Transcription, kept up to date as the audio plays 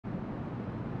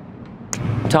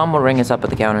Tom will ring us up at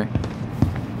the counter.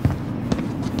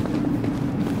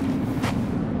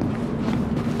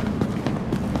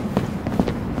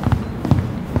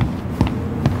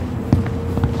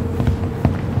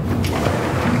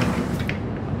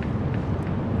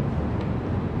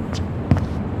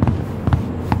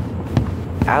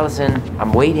 Alyson,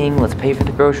 I'm waiting. Let's pay for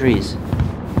the groceries.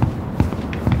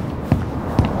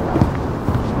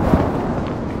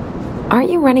 Aren't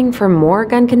you running for more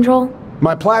gun control?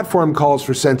 My platform calls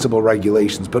for sensible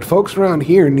regulations, but folks around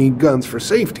here need guns for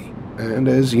safety. And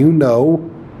as you know,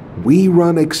 we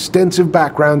run extensive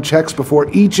background checks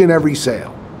before each and every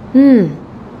sale.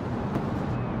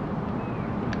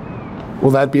 Will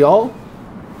that be all?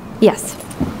 Yes.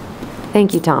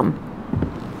 Thank you, Tom.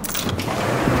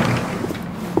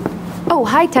 Oh,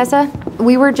 hi, Tessa.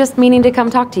 We were just meaning to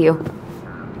come talk to you.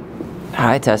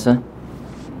 Hi, Tessa.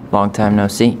 Long time no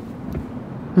see.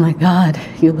 My God,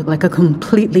 you look like a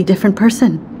completely different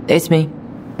person. It's me.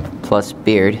 Plus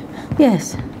beard.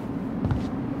 Yes.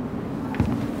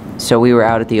 So we were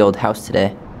out at the old house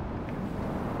today.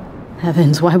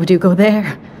 Heavens, why would you go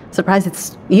there? Surprised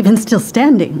it's even still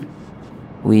standing.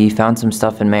 We found some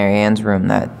stuff in Mary Ann's room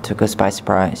that took us by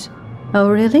surprise. Oh,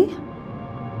 really?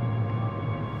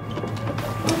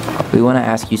 We want to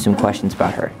ask you some questions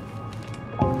about her.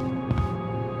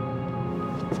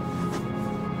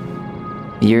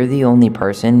 You're the only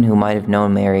person who might have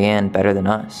known Mary Ann better than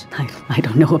us. I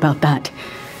don't know about that.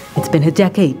 It's been a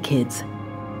decade, kids.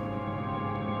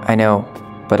 I know,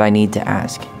 but I need to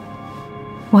ask.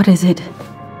 What is it?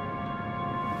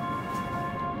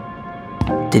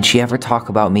 Did she ever talk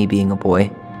about me being a boy?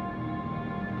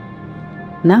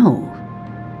 No.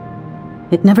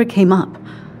 It never came up.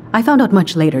 I found out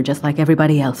much later, just like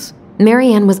everybody else.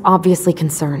 Mary Ann was obviously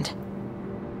concerned.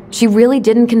 She really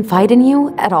didn't confide in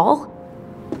you at all?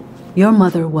 Your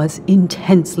mother was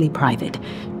intensely private.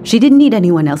 She didn't need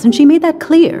anyone else, and she made that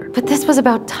clear. But this was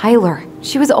about Tyler.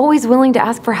 She was always willing to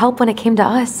ask for help when it came to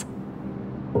us.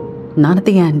 Not at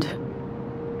the end.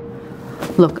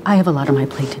 Look, I have a lot on my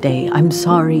plate today. I'm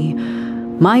sorry.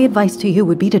 My advice to you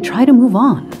would be to try to move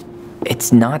on.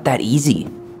 It's not that easy.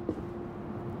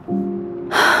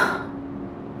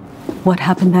 What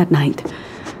happened that night?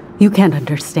 You can't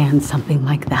understand something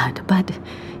like that, but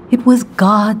it was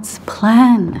God's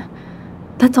plan.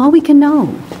 That's all we can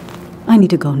know. I need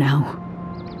to go now.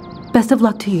 Best of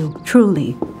luck to you,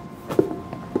 truly.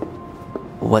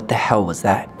 What the hell was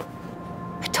that?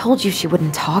 I told you she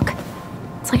wouldn't talk.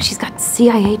 It's like she's got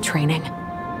CIA training.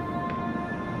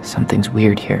 Something's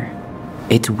weird here.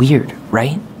 It's weird,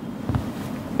 right?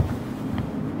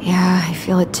 Yeah, I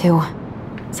feel it too.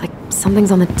 It's like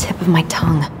something's on the tip of my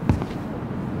tongue.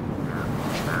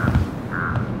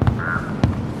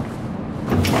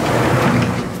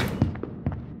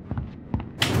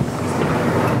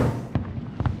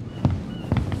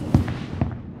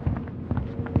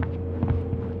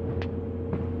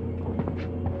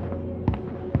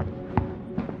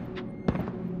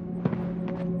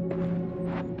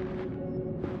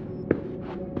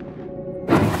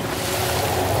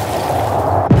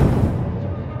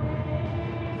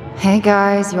 Hey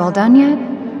guys, you all done yet?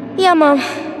 Yeah, Mom.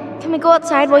 Can we go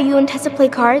outside while you and Tessa play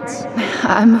cards?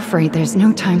 I'm afraid there's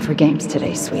no time for games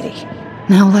today, sweetie.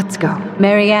 Now let's go.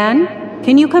 Mary Ann,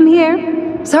 can you come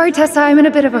here? Sorry, Tessa, I'm in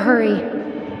a bit of a hurry.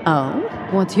 Oh,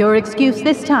 what's your excuse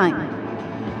this time?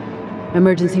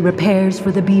 Emergency repairs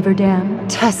for the beaver dam?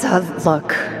 Tessa,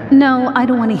 look. No, I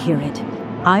don't want to hear it.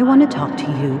 I want to talk to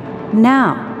you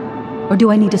now. Or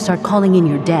do I need to start calling in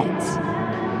your debts?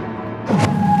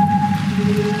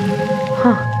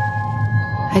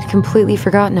 I'd completely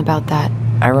forgotten about that.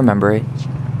 I remember it,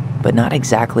 but not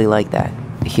exactly like that.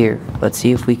 Here, let's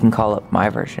see if we can call up my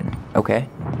version, okay?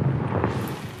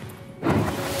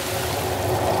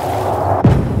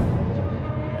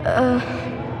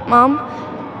 Mom?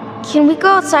 Can we go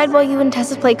outside while you and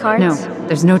Tessa play cards? No,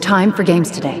 there's no time for games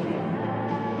today.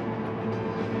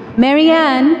 Mary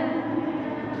Ann,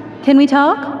 can we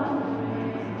talk?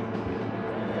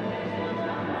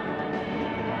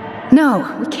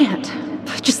 No, we can't.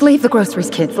 Just leave the groceries,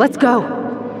 kids. Let's go.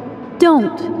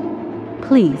 Don't.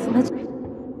 Please, let's...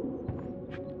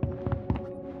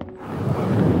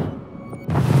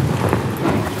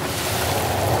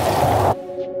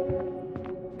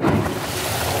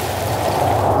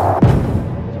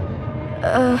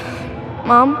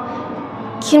 Mom?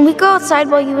 Can we go outside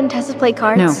while you and Tessa play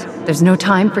cards? No, there's no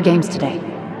time for games today.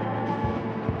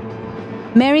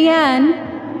 Mary Ann,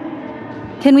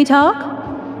 can we talk?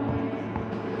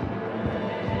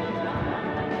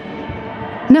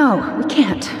 No, we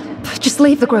can't. Just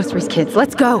leave the groceries, kids.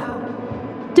 Let's go.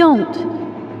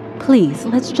 Don't. Please,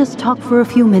 let's just talk for a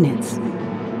few minutes.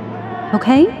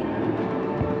 Okay?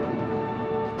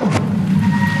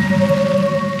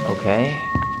 Okay.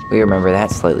 We remember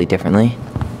that slightly differently.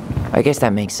 I guess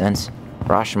that makes sense.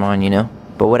 Rashomon, you know?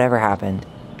 But whatever happened,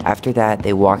 after that,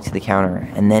 they walked to the counter,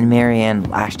 and then Marianne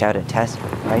lashed out at Tessa,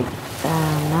 right?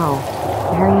 No.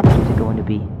 Marianne What's it going to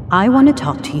be? I want to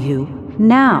talk to you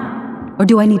now. Or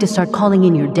do I need to start calling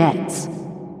in your debts?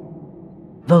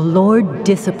 The Lord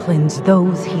disciplines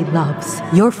those he loves.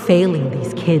 You're failing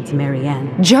these kids,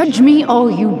 Marianne. Judge me all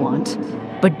you want,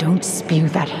 but don't spew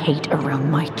that hate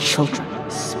around my children.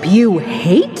 Spew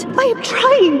hate? I am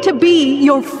trying to be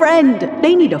your friend.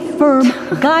 They need a firm,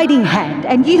 guiding hand,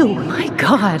 and you... My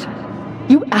God,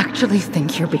 you actually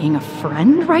think you're being a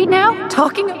friend right now?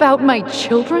 Talking about my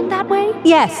children that way?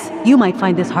 Yes, you might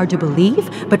find this hard to believe,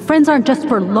 but friends aren't just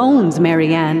for loans,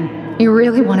 Marianne. You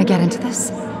really want to get into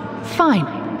this?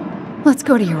 Fine. Let's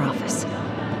go to your office.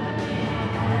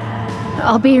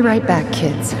 I'll be right back,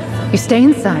 kids. You stay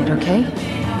inside, okay?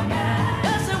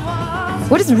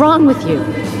 What is wrong with you?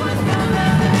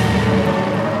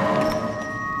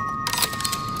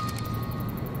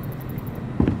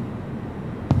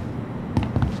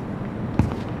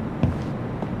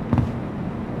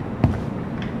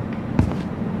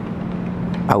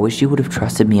 I wish you would have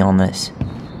trusted me on this.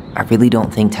 I really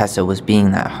don't think Tessa was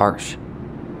being that harsh.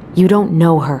 You don't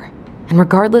know her. And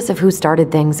regardless of who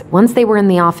started things, once they were in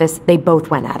the office, they both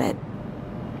went at it.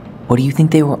 What do you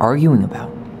think they were arguing about?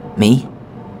 Me?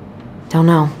 Don't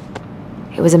know.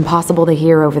 It was impossible to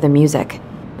hear over the music.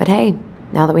 But hey,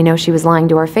 now that we know she was lying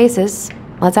to our faces,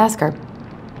 let's ask her.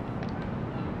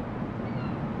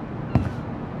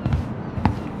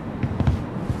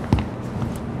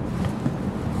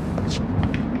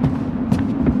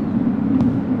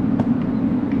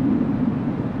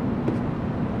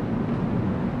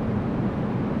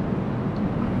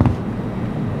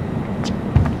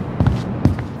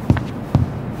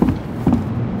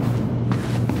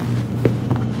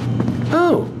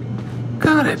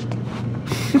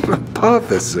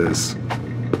 Hypothesis.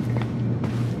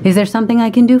 Is there something I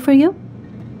can do for you?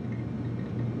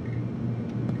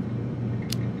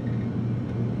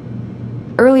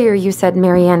 Earlier you said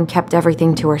Marianne kept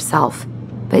everything to herself.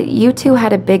 But you two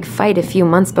had a big fight a few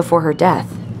months before her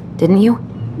death, didn't you?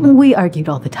 We argued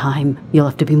all the time. You'll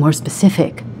have to be more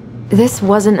specific. This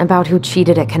wasn't about who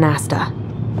cheated at Canasta.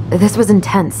 This was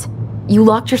intense. You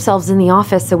locked yourselves in the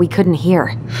office so we couldn't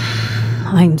hear.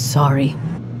 I'm sorry.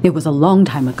 It was a long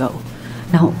time ago.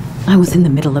 Now, I was in the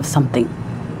middle of something.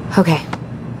 Okay.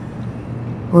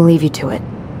 We'll leave you to it.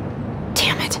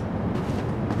 Damn it.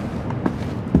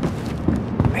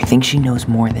 I think she knows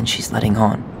more than she's letting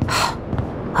on.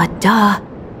 Duh.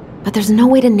 But there's no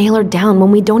way to nail her down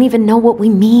when we don't even know what we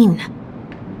mean.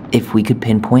 If we could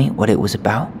pinpoint what it was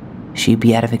about, she'd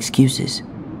be out of excuses.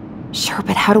 Sure,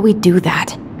 but how do we do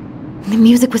that? The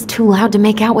music was too loud to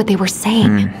make out what they were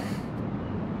saying.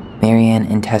 Marianne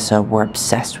and Tessa were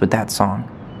obsessed with that song.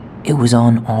 It was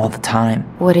on all the time.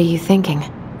 What are you thinking?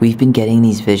 We've been getting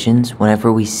these visions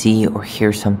whenever we see or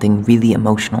hear something really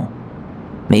emotional.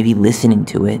 Maybe listening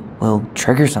to it will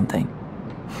trigger something.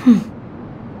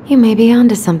 You may be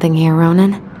onto something here,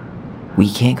 Ronan. We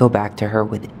can't go back to her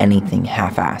with anything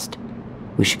half-assed.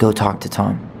 We should go talk to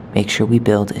Tom. Make sure we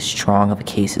build as strong of a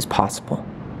case as possible.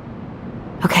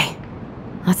 Okay.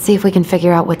 Let's see if we can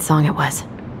figure out what song it was.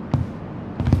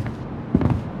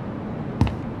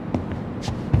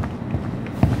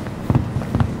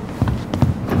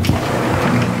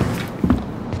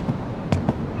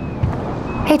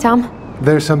 Hey, Tom.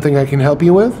 There's something I can help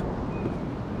you with?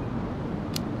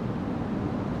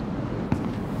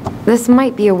 This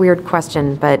might be a weird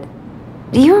question, but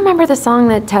do you remember the song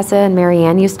that Tessa and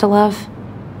Marianne used to love?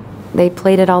 They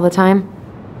played it all the time.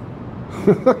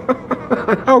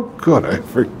 How could I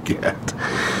forget?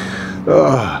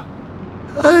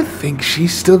 I think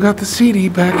she's still got the CD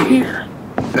back here.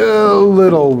 A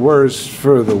little worse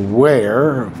for the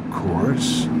wear, of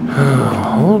course.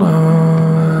 Hold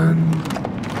on.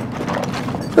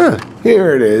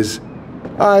 Here it is.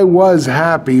 I was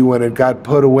happy when it got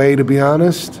put away, to be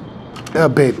honest. A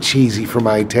bit cheesy for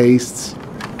my tastes.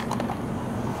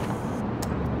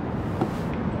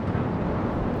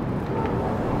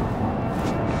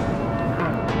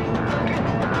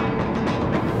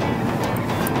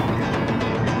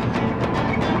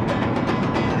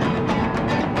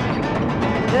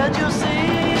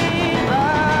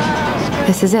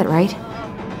 This is it, right?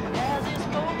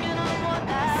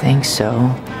 Think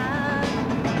so.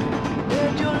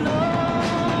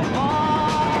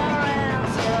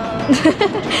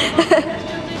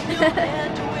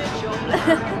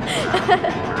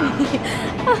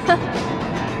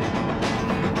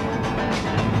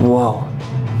 Whoa,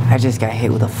 I just got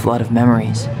hit with a flood of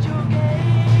memories.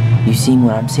 You seeing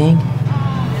what I'm seeing?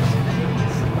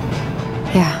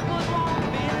 Yeah.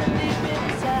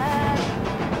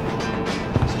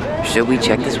 Should we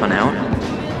check this one out?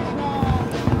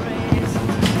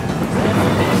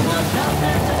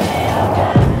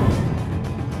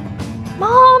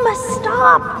 Mom,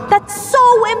 stop! That's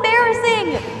so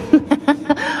embarrassing!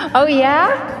 Oh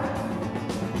yeah?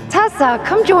 Tessa,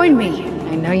 come join me.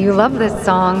 I know you love this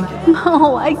song.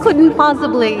 No, I couldn't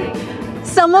possibly.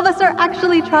 Some of us are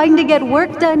actually trying to get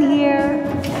work done here.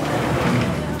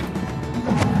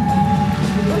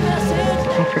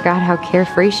 I forgot how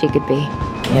carefree she could be.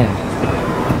 Yeah.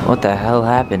 What the hell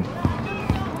happened?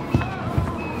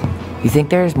 You think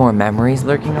there's more memories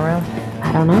lurking around?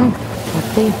 I don't know. Let's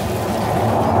see.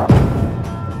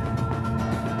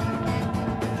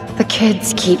 The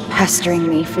kids keep pestering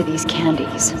me for these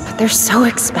candies, but they're so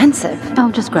expensive.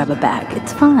 I'll just grab a bag.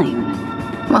 It's fine.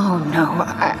 Oh no,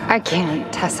 I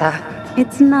can't, Tessa.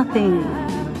 It's nothing.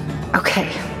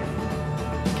 Okay.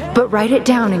 But write it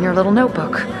down in your little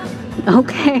notebook.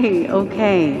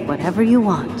 Okay. Whatever you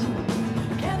want.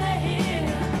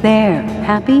 There,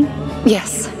 happy?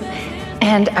 Yes.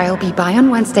 And I'll be by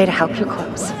on Wednesday to help you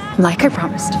close, like I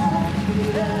promised.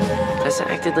 Tessa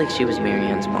acted like she was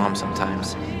Marianne's mom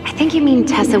sometimes. I think you mean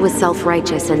Tessa was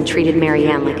self-righteous and treated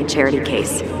Marianne like a charity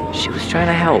case. She was trying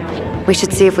to help. We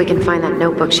should see if we can find that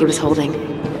notebook she was holding.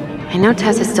 I know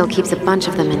Tessa still keeps a bunch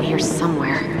of them in here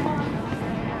somewhere.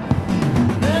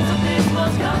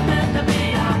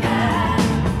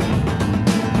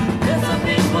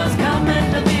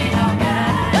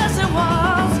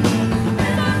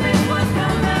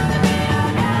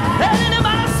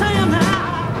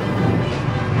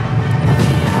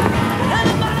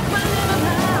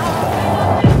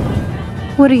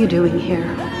 What are you doing here?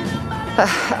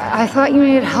 I thought you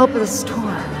needed help at the store.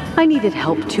 I needed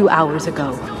help 2 hours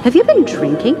ago. Have you been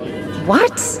drinking?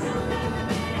 What?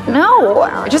 No,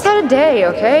 I just had a day,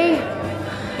 okay?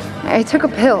 I took a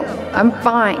pill. I'm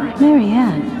fine.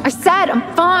 Marianne. I said I'm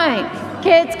fine.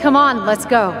 Kids, come on, let's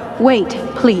go. Wait,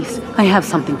 please. I have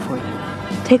something for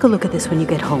you. Take a look at this when you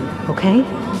get home, okay?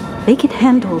 They can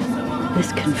handle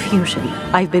this confusion.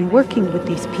 I've been working with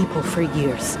these people for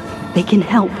years. They can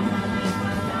help.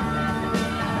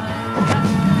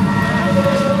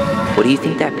 What do you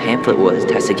think that pamphlet was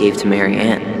Tessa gave to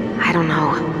Marianne? I don't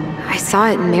know. I saw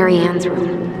it in Marianne's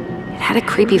room. It had a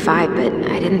creepy vibe,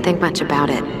 but I didn't think much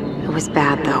about it. It was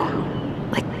bad, though.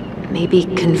 Like, maybe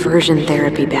conversion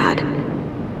therapy bad.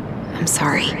 I'm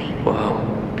sorry. Whoa.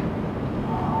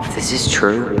 If this is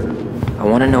true, I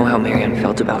want to know how Marianne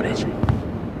felt about it.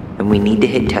 And we need to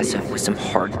hit Tessa with some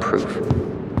hard proof.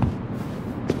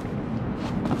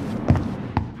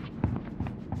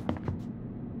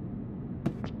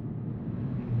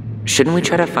 Shouldn't we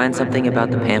try to find something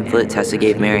about the pamphlet Tessa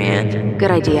gave Marianne? Good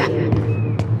idea.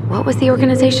 What was the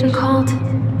organization called?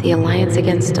 The Alliance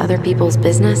Against Other People's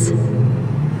Business?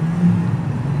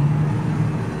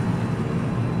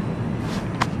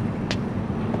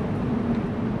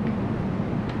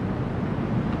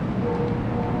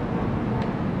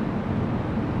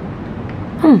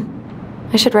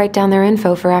 I should write down their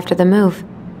info for after the move.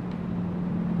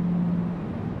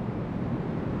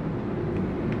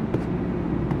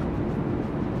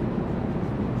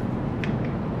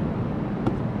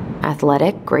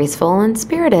 Athletic, graceful, and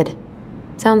spirited.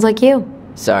 Sounds like you.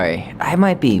 Sorry, I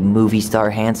might be movie star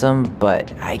handsome,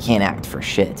 but I can't act for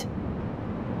shit.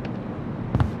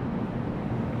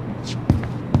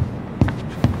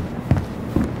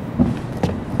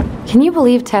 Can you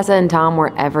believe Tessa and Tom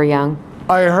were ever young?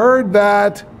 I heard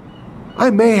that. I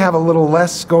may have a little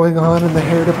less going on in the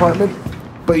hair department,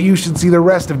 but you should see the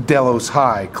rest of Delos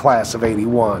High, class of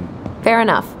 '81. Fair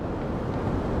enough.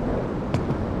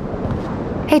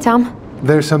 Hey, Tom.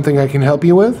 There's something I can help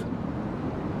you with?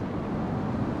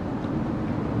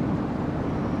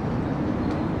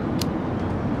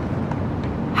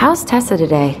 How's Tessa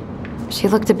today? She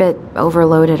looked a bit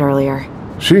overloaded earlier.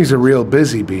 She's a real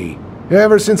busy bee.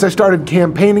 Ever since I started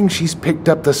campaigning, she's picked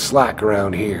up the slack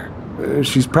around here.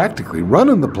 She's practically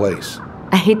running the place.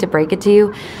 I hate to break it to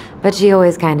you, but she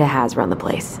always kinda has run the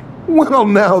place. Well,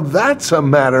 now that's a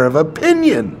matter of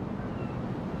opinion.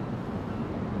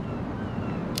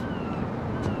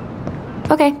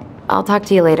 Okay, I'll talk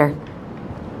to you later.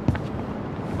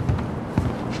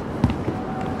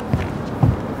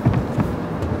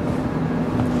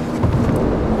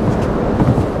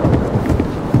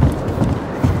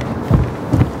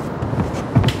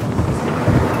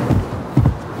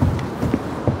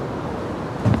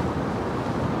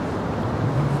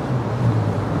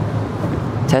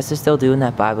 Tessa's still doing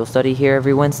that Bible study here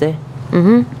every Wednesday?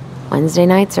 Mm-hmm. Wednesday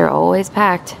nights are always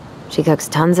packed. She cooks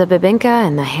tons of bibinka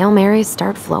and the Hail Marys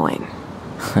start flowing.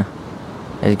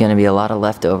 There's gonna be a lot of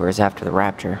leftovers after the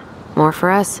rapture. More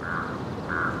for us.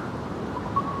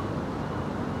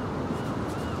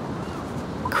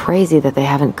 Crazy that they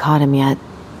haven't caught him yet.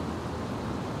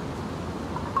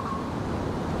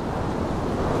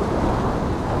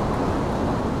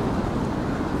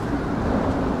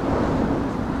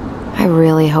 I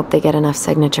really hope they get enough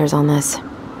signatures on this.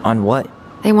 On what?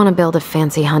 They want to build a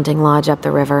fancy hunting lodge up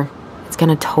the river. It's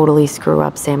gonna totally screw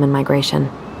up salmon migration.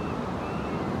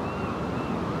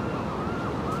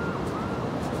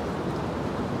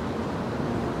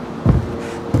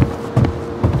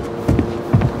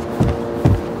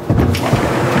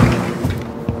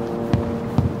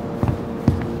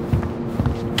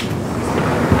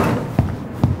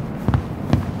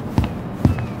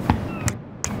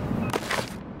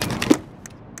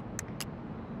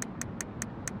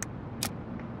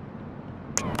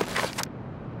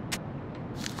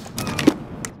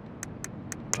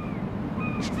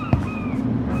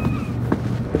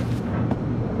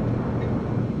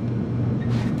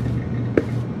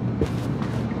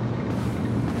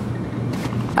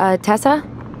 Tessa?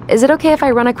 Is it okay if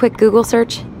I run a quick Google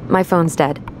search? My phone's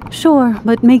dead. Sure,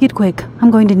 but make it quick.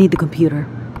 I'm going to need the computer.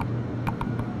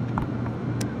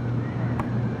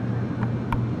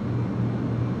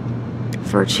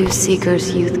 Virtue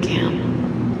Seekers Youth Camp.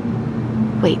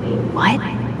 Wait, what?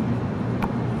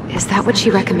 Is that what she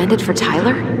recommended for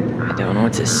Tyler? I don't know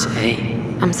what to say.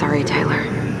 I'm sorry, Tyler.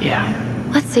 Yeah.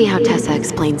 Let's see how Tessa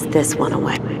explains this one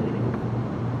away.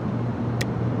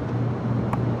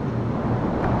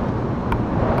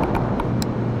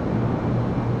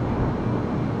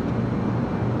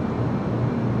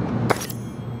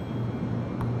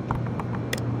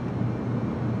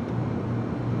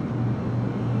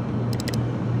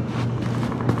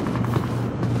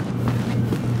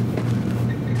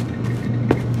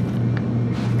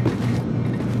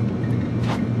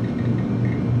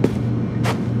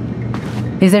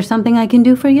 Is there something I can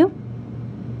do for you?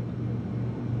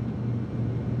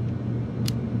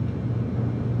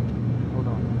 Hold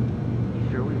on.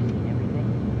 You sure we've seen everything?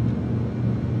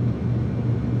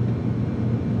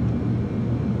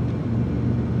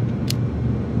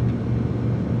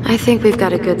 I think we've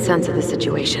got a good sense of the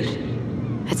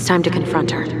situation. It's time to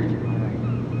confront her.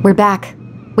 We're back,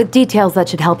 with details that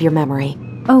should help your memory.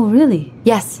 Oh, really?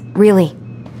 Yes, really.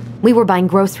 We were buying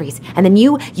groceries, and then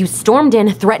you stormed in,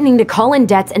 threatening to call in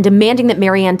debts and demanding that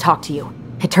Marianne talk to you.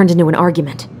 It turned into an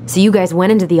argument. So you guys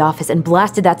went into the office and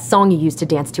blasted that song you used to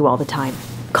dance to all the time.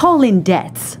 Call in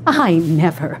debts? I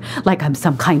never. Like I'm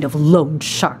some kind of loan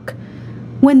shark.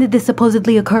 When did this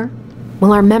supposedly occur?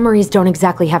 Well, our memories don't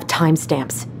exactly have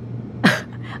timestamps.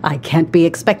 I can't be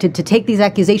expected to take these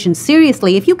accusations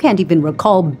seriously if you can't even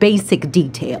recall basic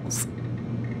details.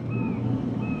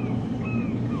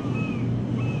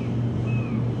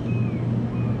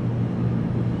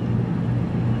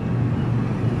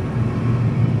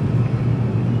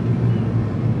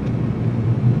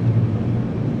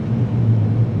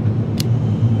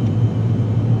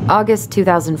 August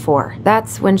 2004.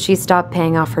 That's when she stopped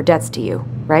paying off her debts to you,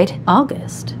 right?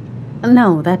 August?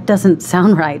 No, that doesn't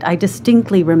sound right. I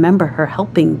distinctly remember her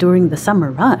helping during the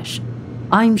summer rush.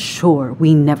 I'm sure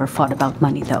we never fought about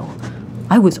money, though.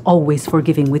 I was always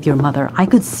forgiving with your mother. I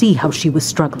could see how she was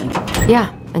struggling.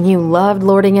 Yeah, and you loved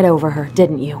lording it over her,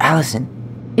 didn't you? Alyson.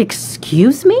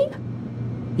 Excuse me?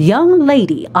 Young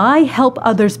lady, I help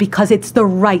others because it's the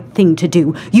right thing to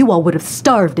do. You all would have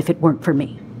starved if it weren't for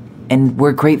me. And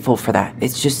we're grateful for that.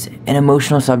 It's just an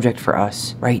emotional subject for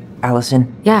us, right,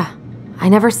 Alyson? Yeah. I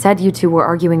never said you two were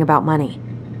arguing about money.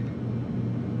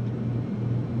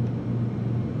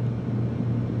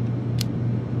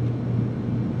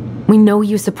 We know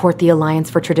you support the Alliance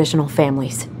for Traditional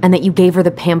Families, and that you gave her the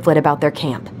pamphlet about their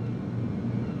camp.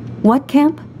 What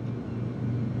camp?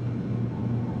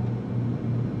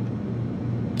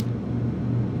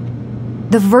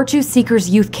 The Virtue Seekers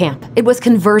Youth Camp. It was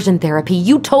conversion therapy.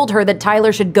 You told her that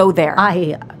Tyler should go there.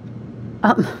 I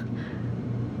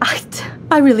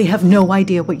really have no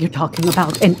idea what you're talking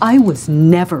about, and I was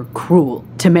never cruel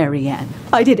to Marianne.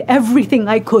 I did everything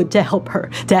I could to help her,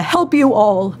 to help you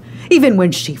all. Even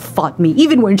when she fought me,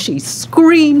 even when she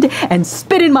screamed and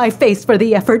spit in my face for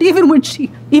the effort, even when she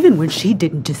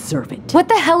didn't deserve it. What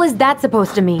the hell is that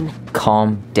supposed to mean?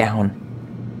 Calm down.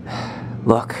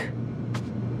 Look,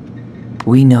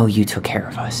 we know you took care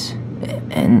of us,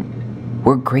 and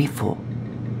we're grateful.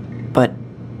 But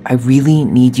I really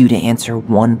need you to answer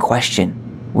one question.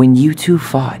 When you two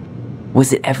fought,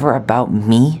 was it ever about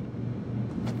me?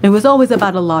 It was always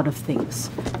about a lot of things.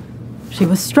 She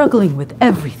was struggling with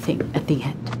everything at the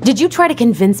end. Did you try to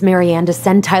convince Marianne to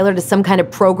send Tyler to some kind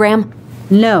of program?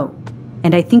 No,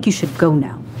 and I think you should go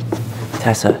now.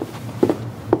 Tessa,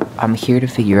 I'm here to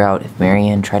figure out if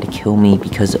Marianne tried to kill me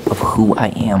because of who I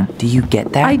am. Do you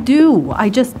get that? I do. I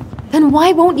just... Then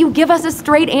why won't you give us a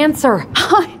straight answer?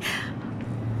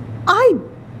 I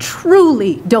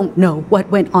truly don't know what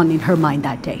went on in her mind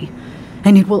that day.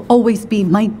 And it will always be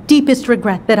my deepest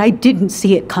regret that I didn't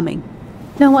see it coming.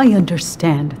 Now I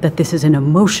understand that this is an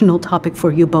emotional topic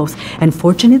for you both, and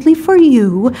fortunately for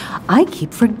you, I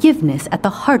keep forgiveness at the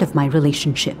heart of my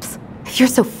relationships. If you're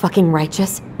so fucking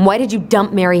righteous, why did you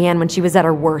dump Marianne when she was at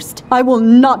her worst? I will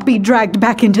not be dragged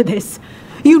back into this.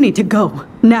 You need to go,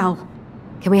 now.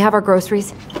 Can we have our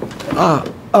groceries?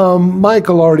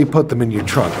 Michael already put them in your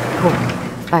trunk. Cool.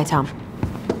 Bye, Tom.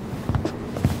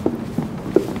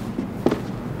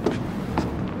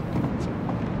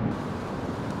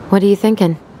 What are you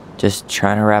thinking? Just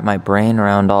trying to wrap my brain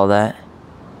around all that.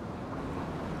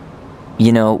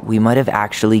 You know, we might have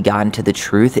actually gotten to the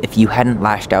truth if you hadn't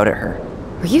lashed out at her.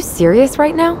 Are you serious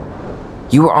right now?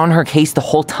 You were on her case the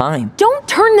whole time. Don't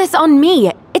turn this on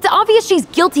me! It's obvious she's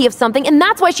guilty of something, and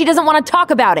that's why she doesn't want to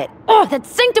talk about it! Ugh, that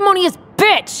sanctimonious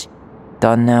bitch!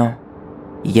 Done now?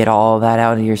 You get all that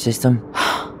out of your system?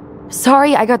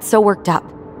 Sorry I got so worked up.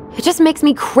 It just makes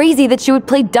me crazy that she would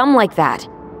play dumb like that.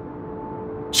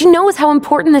 She knows how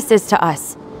important this is to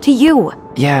us. To you.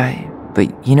 Yeah,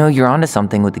 but you know, you're onto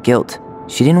something with the guilt.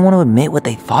 She didn't want to admit what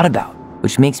they thought about,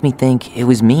 which makes me think it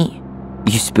was me.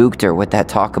 You spooked her with that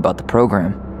talk about the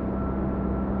program.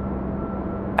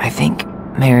 I think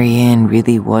Marianne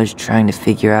really was trying to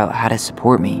figure out how to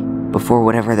support me before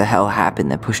whatever the hell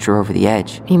happened that pushed her over the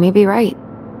edge. You may be right.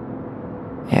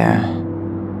 Yeah.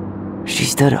 She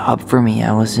stood up for me,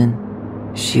 Alyson.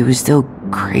 She was still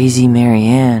crazy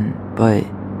Marianne, but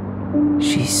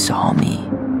she saw me.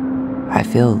 I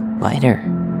feel lighter.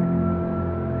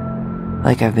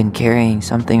 Like I've been carrying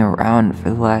something around for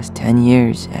the last 10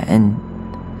 years, and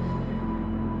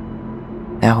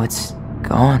now it's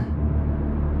gone.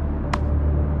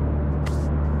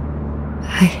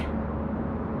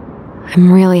 I'm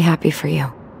really happy for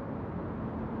you.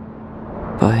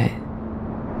 But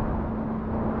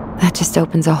that just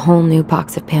opens a whole new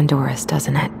box of Pandora's,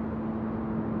 doesn't it?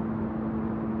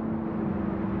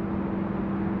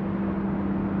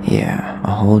 yeah,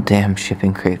 a whole damn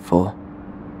shipping crate full.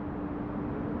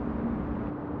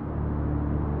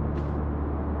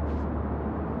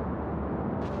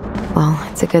 Well,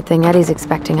 it's a good thing Eddie's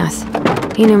expecting us.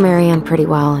 He knew Marianne pretty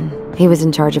well, and he was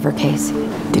in charge of her case.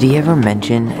 Did he ever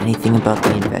mention anything about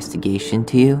the investigation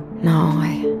to you? No,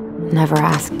 I never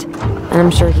asked. And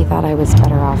I'm sure he thought I was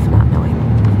better off not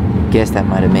knowing. Guess that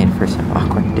might have made for some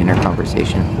awkward dinner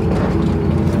conversation.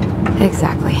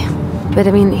 Exactly. But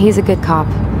I mean, he's a good cop.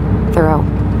 Thorough.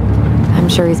 I'm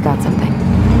sure he's got something.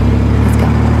 Let's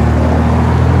go.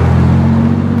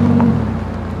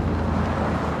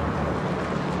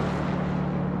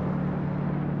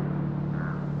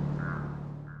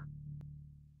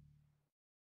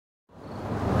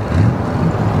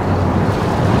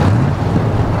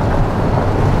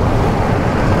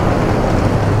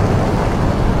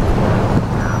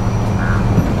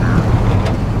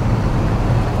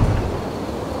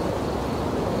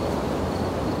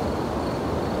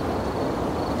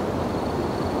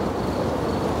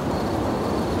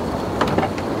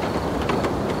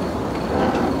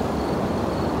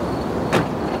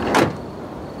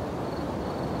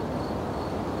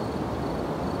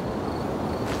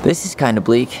 This is kind of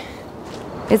bleak.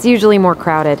 It's usually more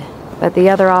crowded, but the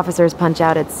other officers punch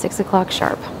out at 6 o'clock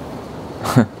sharp.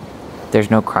 There's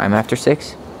no crime after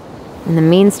 6? In the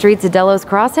mean streets of Delos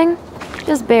Crossing,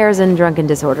 just bears and drunken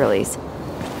disorderlies.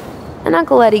 And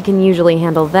Uncle Eddie can usually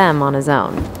handle them on his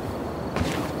own.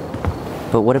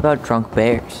 But what about drunk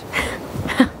bears?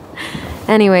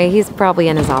 Anyway, he's probably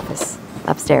in his office,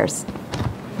 upstairs.